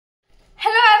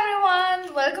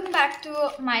welcome back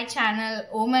to my channel,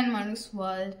 Manu's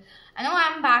World. I know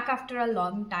I'm back after a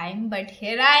long time, but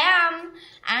here I am,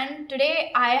 and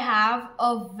today I have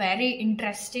a very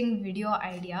interesting video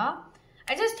idea.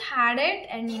 I just had it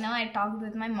and I talked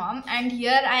with my mom, and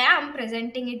here I am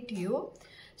presenting it to you.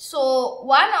 So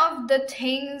one of the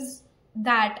things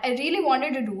that I really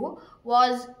wanted to do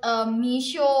was a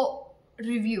Meesho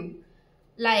review,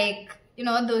 like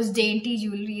those dainty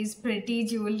jewelries, pretty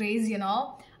jewelries,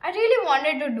 I really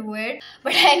wanted to do it,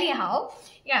 but anyhow,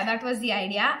 yeah, that was the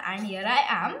idea, and here I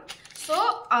am. So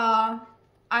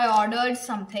I ordered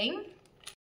something.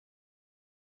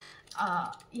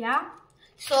 Yeah,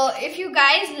 so if you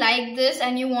guys like this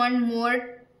and you want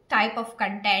more type of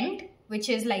content which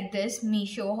is like this,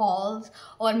 Meesho hauls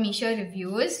or Meesho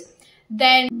reviews,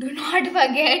 then do not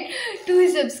forget to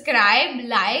subscribe,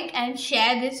 like and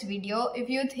share this video if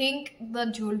you think the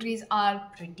jewelries are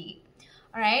pretty.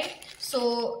 Alright,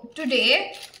 so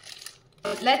today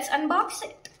let's unbox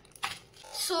it.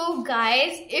 So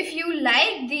guys, if you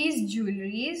like these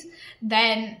jewelries,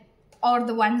 then or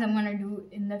the ones I'm gonna do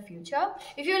in the future,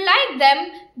 if you like them,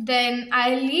 then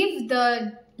I'll leave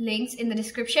the links in the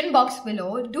description box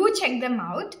below. Do check them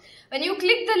out. When you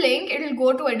click the link, it will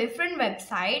go to a different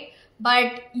website.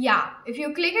 But yeah, if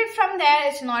you click it from there,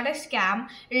 it's not a scam.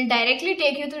 It will directly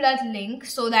take you to that link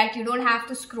so that you don't have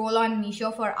to scroll on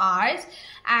Meesho for hours.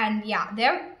 And yeah,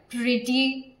 they're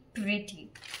pretty.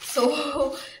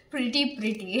 So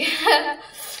pretty.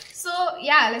 So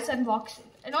yeah, let's unbox it.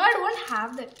 I know I don't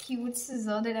have that cute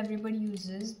scissor that everybody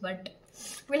uses, but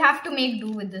we'll have to make do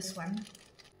with this one.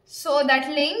 So that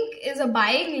link is a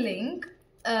buying link.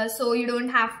 So you don't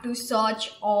have to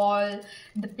search all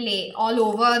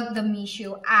over the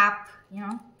Meesho app,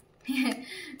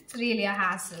 It's really a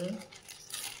hassle.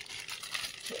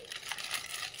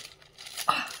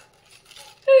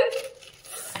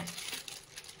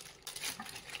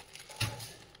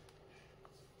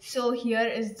 So here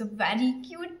is the very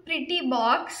cute, pretty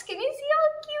box. Can you see how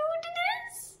cute it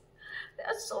is?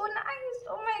 They're so nice.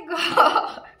 Oh my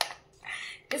god.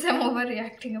 Guess I'm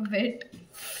overreacting a bit.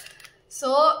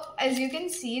 So as you can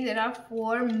see, there are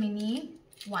 4 mini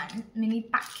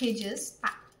packages,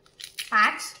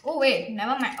 packs. Oh wait,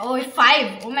 never mind. Oh,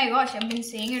 5. Oh my gosh, I've been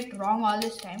saying it wrong all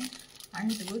this time. 1,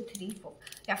 2, 3, 4.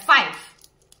 Yeah, 5.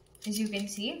 As you can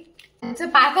see, it's a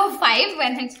pack of 5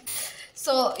 when it's.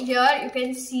 So here you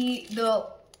can see the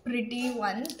pretty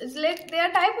ones. It's like they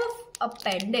are type of a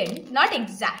pendant, not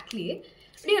exactly,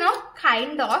 but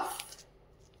kind of.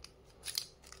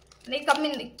 They come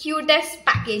in the cutest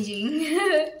packaging.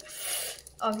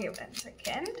 Okay, 1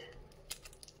 second.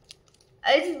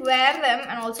 I'll wear them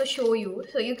and also show you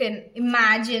so you can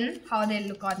imagine how they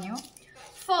look on you.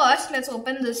 First, let's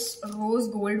open this rose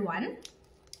gold one.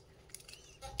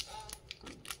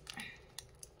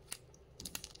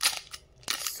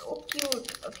 So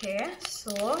cute. Okay,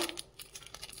 so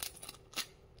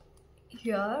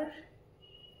here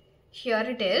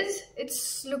it is.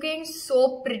 It's looking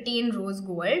so pretty in rose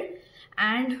gold,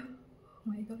 and oh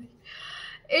my god,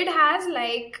 it has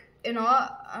like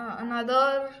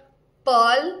another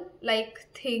pearl like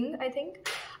thing. I think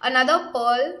another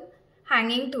pearl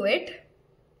hanging to it.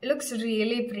 It looks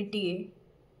really pretty.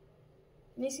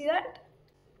 Can you see that?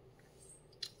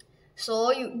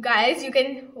 So you guys, you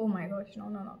can. Oh my gosh,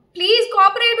 no. Please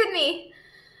cooperate with me.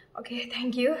 Okay,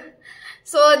 thank you.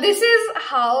 So this is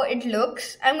how it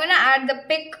looks. I'm gonna add the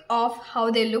pic of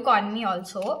how they look on me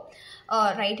also,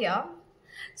 right here.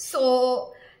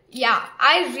 So yeah,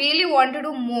 I really want to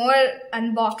do more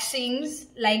unboxings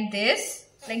like this,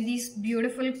 like these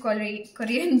beautiful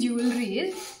Korean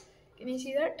jewelries. Can you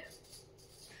see that?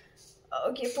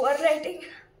 Okay, poor writing.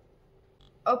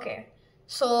 Okay.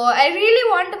 So I really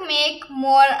want to make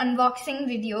more unboxing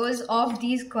videos of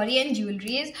these Korean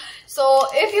jewelries. So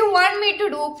if you want me to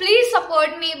do, please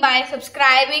support me by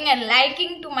subscribing and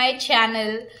liking to my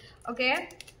channel. Okay.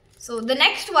 So the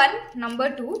next one,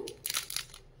 number 2.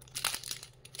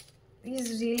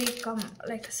 These really come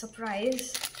like a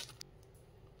surprise.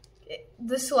 Okay,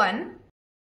 this one.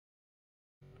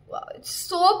 Wow, it's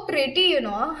so pretty,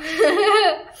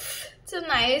 It's a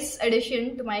nice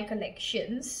addition to my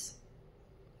collections.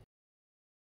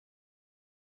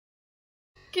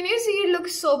 Can you see it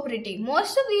looks so pretty?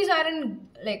 Most of these are in,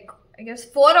 like, I guess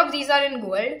 4 of these are in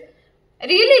gold. I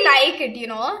really like it,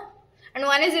 And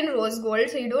 1 is in rose gold,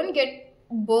 so you don't get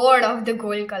bored of the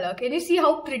gold color. Can you see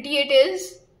how pretty it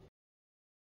is?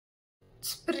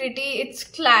 It's pretty, it's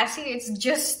classy, it's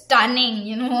just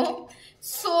stunning,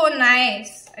 So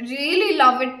nice. I really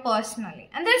love it personally.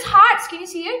 And there's hearts. Can you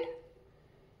see it?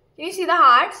 Can you see the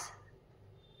hearts?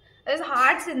 There's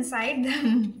hearts inside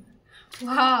them.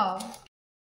 Wow.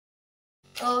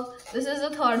 So this is the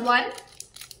third one.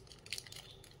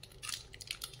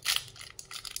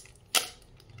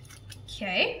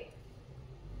 Okay.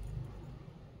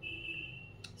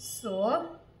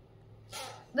 So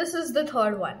this is the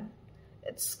third one.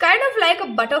 It's kind of like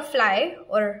a butterfly,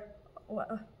 or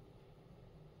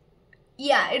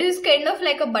yeah, it is kind of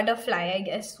like a butterfly, I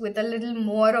guess, with a little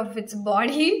more of its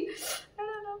body. I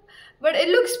don't know, but it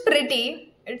looks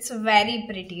pretty. It's very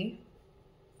pretty.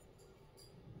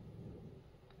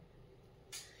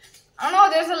 I don't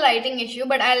know, there's a lighting issue,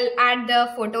 but I'll add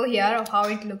the photo here of how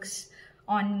it looks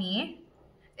on me.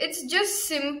 It's just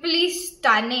simply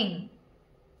stunning.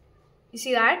 You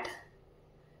see that?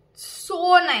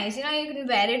 So nice. You know, you can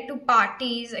wear it to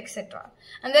parties, etc.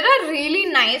 And there are really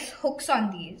nice hooks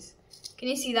on these. Can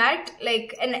you see that?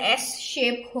 Like an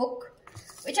S-shaped hook,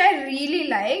 which I really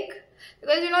like.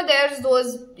 Because, you know, there's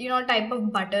those, you know, type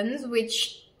of buttons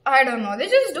which, I don't know, they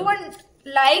just don't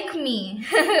like me.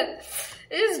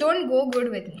 They just don't go good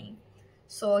with me.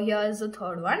 So here's the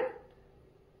third one.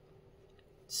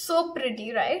 So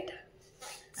pretty, right?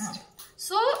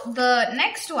 So the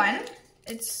next one,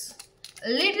 it's a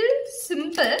little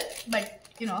simple, but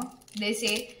you know, they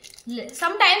say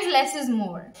sometimes less is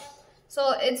more.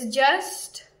 So it's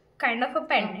just kind of a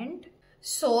pendant.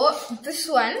 So this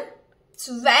one, it's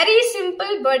very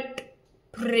simple but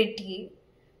pretty.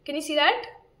 Can you see that?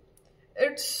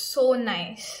 It's so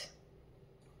nice.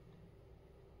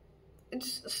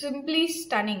 It's simply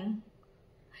stunning.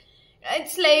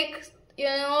 It's like, you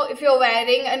know, if you're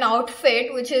wearing an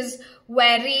outfit which is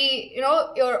very, you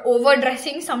know, you're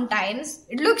overdressing sometimes,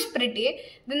 it looks pretty,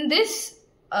 then this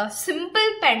simple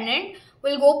pendant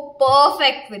will go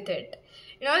perfect with it.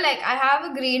 You know, like I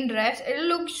have a green dress, it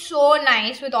looks so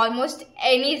nice with almost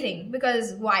anything,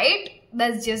 because white,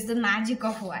 that's just the magic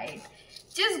of white.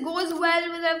 It just goes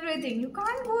well with everything. You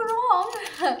can't go wrong.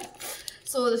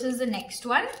 So this is the next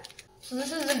one. So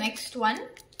this is the next one.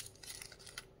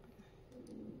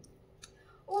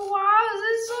 Oh wow,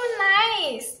 this is so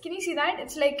nice. Can you see that?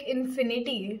 It's like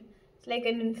infinity. It's like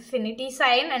an infinity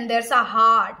sign and there's a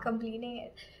heart completing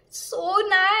it. It's so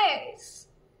nice.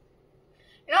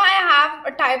 You know, I have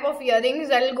a type of earrings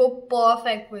that will go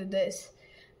perfect with this.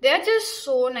 They're just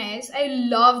so nice. I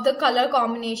love the color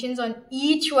combinations on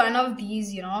each one of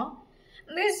these, you know.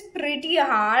 And there's pretty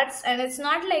hearts and it's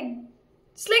not like,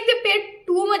 it's like they pay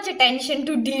too much attention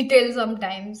to detail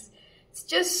sometimes. It's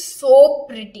just so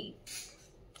pretty.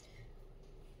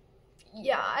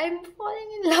 Yeah, I'm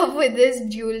falling in love with this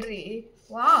jewelry.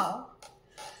 Wow.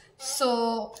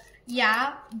 So,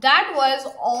 yeah, that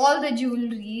was all the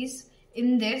jewelries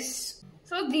in this.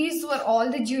 So, these were all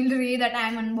the jewelry that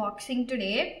I'm unboxing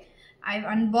today. I've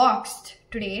unboxed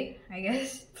today, I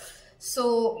guess.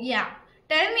 So, yeah.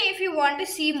 Tell me if you want to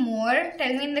see more.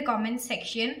 Tell me in the comment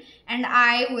section. And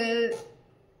I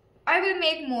will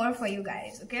make more for you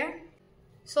guys, okay?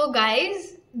 So,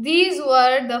 guys, these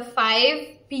were the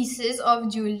 5 pieces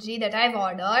of jewelry that I've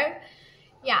ordered.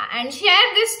 Yeah, and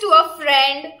share this to a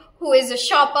friend who is a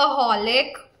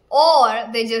shopaholic or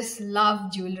they just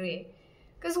love jewelry.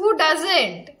 Because who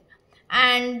doesn't?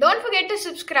 And don't forget to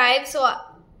subscribe, so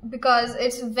because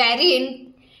it's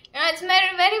very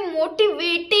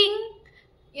motivating,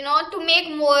 you know, to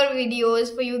make more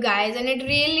videos for you guys, and it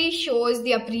really shows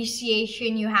the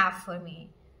appreciation you have for me.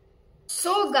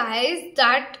 So guys,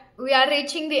 that we are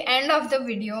reaching the end of the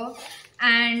video,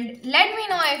 and let me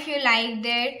know if you liked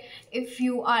it. If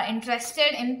you are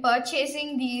interested in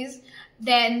purchasing these,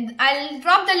 then I'll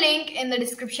drop the link in the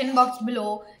description box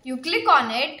below. You click on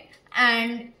it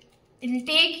and it'll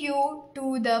take you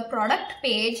to the product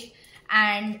page,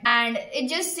 and it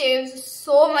just saves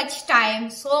so much time,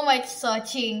 so much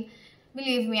searching.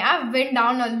 Believe me, I've been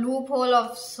down a loophole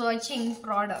of searching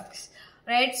products,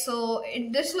 right? So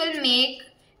this will make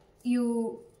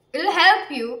you, it'll help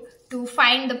you to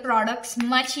find the products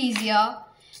much easier.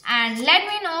 And let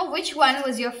me know which one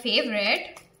was your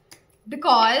favorite,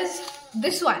 because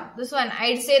this one,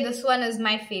 I'd say this one is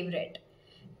my favorite.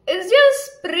 It's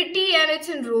just pretty and it's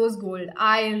in rose gold.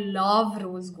 I love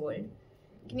rose gold.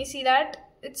 Can you see that?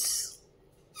 It's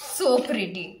so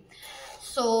pretty.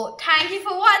 So thank you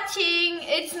for watching.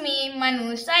 It's me,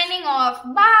 Manu, signing off.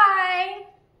 Bye.